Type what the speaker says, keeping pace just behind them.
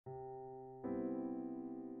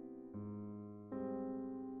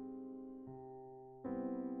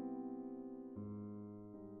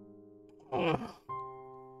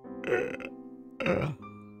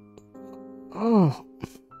Oh,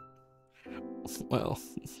 well,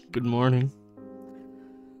 good morning.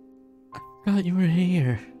 I forgot you were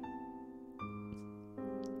here.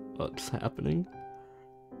 What's happening?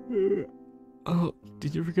 Oh,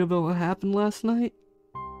 did you forget about what happened last night?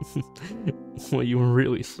 Well, you were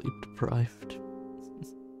really sleep deprived.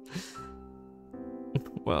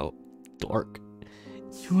 Well, dork.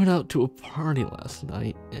 You went out to a party last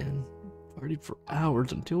night and partied for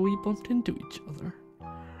hours until we bumped into each other.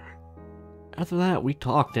 After that, we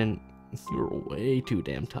talked and you were way too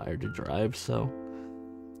damn tired to drive, so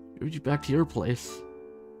I drove you back to your place.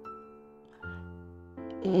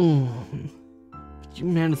 But you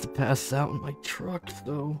managed to pass out in my truck,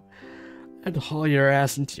 though. I had to haul your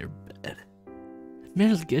ass into your bed. I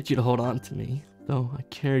managed to get you to hold on to me, though I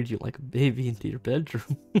carried you like a baby into your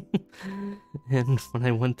bedroom. And when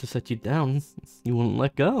I went to set you down, you wouldn't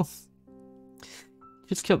let go. You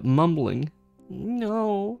just kept mumbling,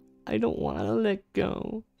 "No, I don't want to let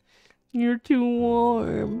go. You're too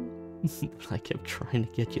warm." I kept trying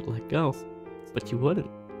to get you to let go, but you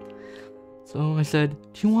wouldn't. So I said,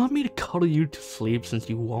 "Do you want me to cuddle you to sleep since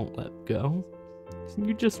you won't let go?"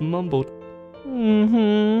 You just mumbled,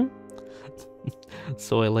 "Mm-hmm."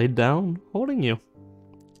 So I laid down, holding you.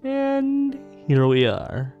 And here we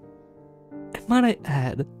are. And might I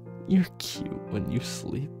add, you're cute when you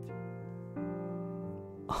sleep.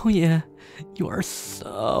 Oh yeah, you are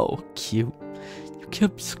so cute. You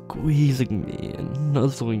kept squeezing me and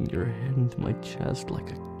nuzzling your head into my chest like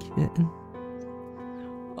a kitten.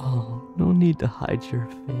 Oh, no need to hide your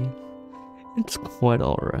face. It's quite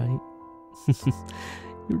alright.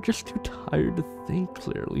 You were just too tired to think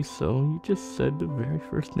clearly, so you just said the very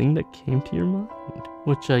first thing that came to your mind.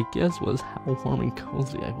 Which I guess was how warm and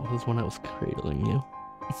cozy I was when I was cradling you.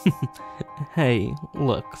 Hey,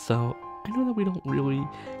 look, so I know that we don't really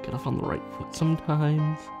get off on the right foot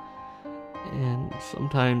sometimes. And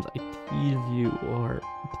sometimes I tease you or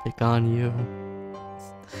pick on you.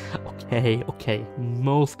 Okay,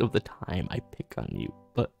 most of the time I pick on you,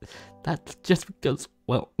 but that's just because,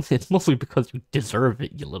 well, it's mostly because you deserve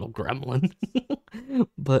it, you little gremlin.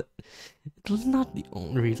 But it's not the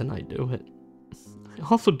only reason I do it. I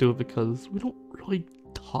also do it because we don't really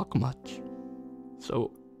talk much.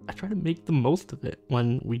 So I try to make the most of it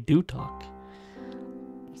when we do talk.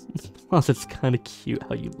 Plus, it's kind of cute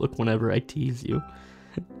how you look whenever I tease you.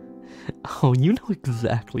 Oh, you know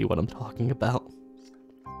exactly what I'm talking about.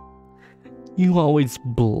 You always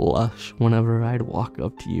blush whenever I'd walk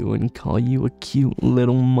up to you and call you a cute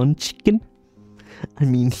little munchkin. I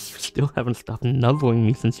mean, you still haven't stopped nuzzling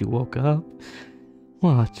me since you woke up.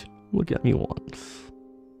 Watch, look at me once.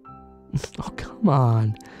 Oh, come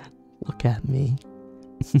on, look at me.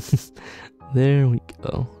 There we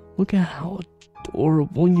go. Look at how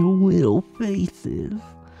adorable your little face is.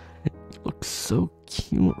 You look so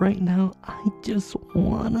cute right now. I just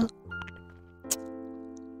wanna...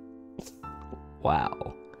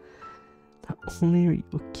 Wow. Not only are you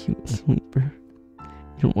a cute sleeper,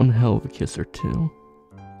 you're one hell of a kisser too.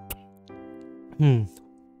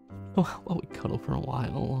 Oh, how about we cuddle for a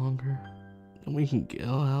while longer? Then we can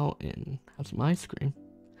go out and have some ice cream.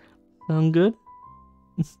 Sound good?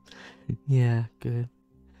 Yeah, good.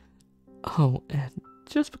 Oh, and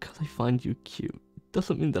just because I find you cute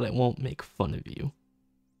doesn't mean that I won't make fun of you.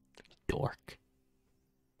 Dork.